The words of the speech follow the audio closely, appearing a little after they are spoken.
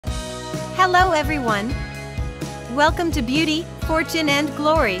Hello everyone! Welcome to Beauty, Fortune and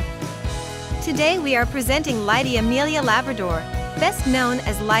Glory. Today we are presenting Leidy Amelia Labrador, best known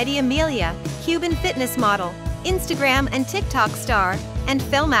as Leidy Amelia, Cuban fitness model, Instagram and TikTok star, and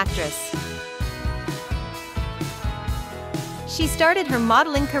film actress. She started her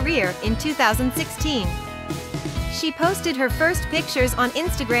modeling career in 2016. She posted her first pictures on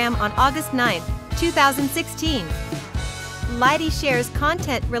Instagram on August 9, 2016. Leidy shares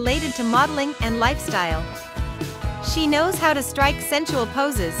content related to modeling and lifestyle. She knows how to strike sensual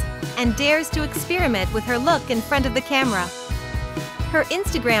poses, and dares to experiment with her look in front of the camera. Her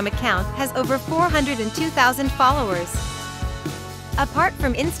Instagram account has over 402,000 followers. Apart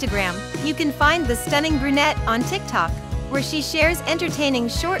from Instagram, you can find the stunning brunette on TikTok, where she shares entertaining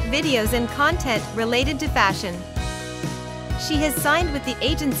short videos and content related to fashion. She has signed with the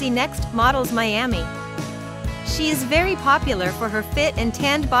agency Next Models Miami. She is very popular for her fit and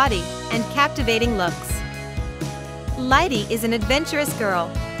tanned body, and captivating looks. Leidy is an adventurous girl,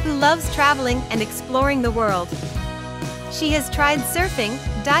 who loves traveling and exploring the world. She has tried surfing,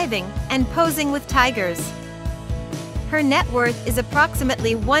 diving, and posing with tigers. Her net worth is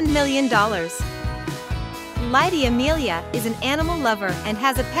approximately $1 million. Leidy Amelia is an animal lover and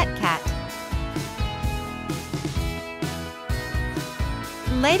has a pet cat.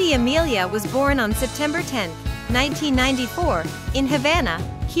 Leidy Amelia was born on September 10, 1994, in Havana,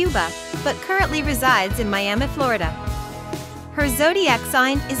 Cuba, but currently resides in Miami, Florida. Her zodiac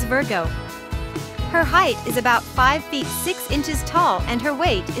sign is Virgo. Her height is about 5 feet 6 inches tall and her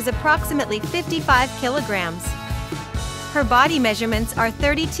weight is approximately 55 kilograms. Her body measurements are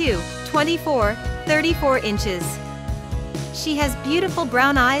 32, 24, 34 inches. She has beautiful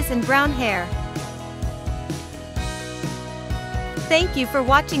brown eyes and brown hair. Thank you for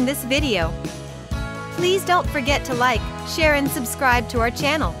watching this video. Please don't forget to like, share and subscribe to our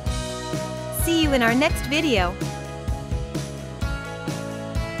channel. See you in our next video.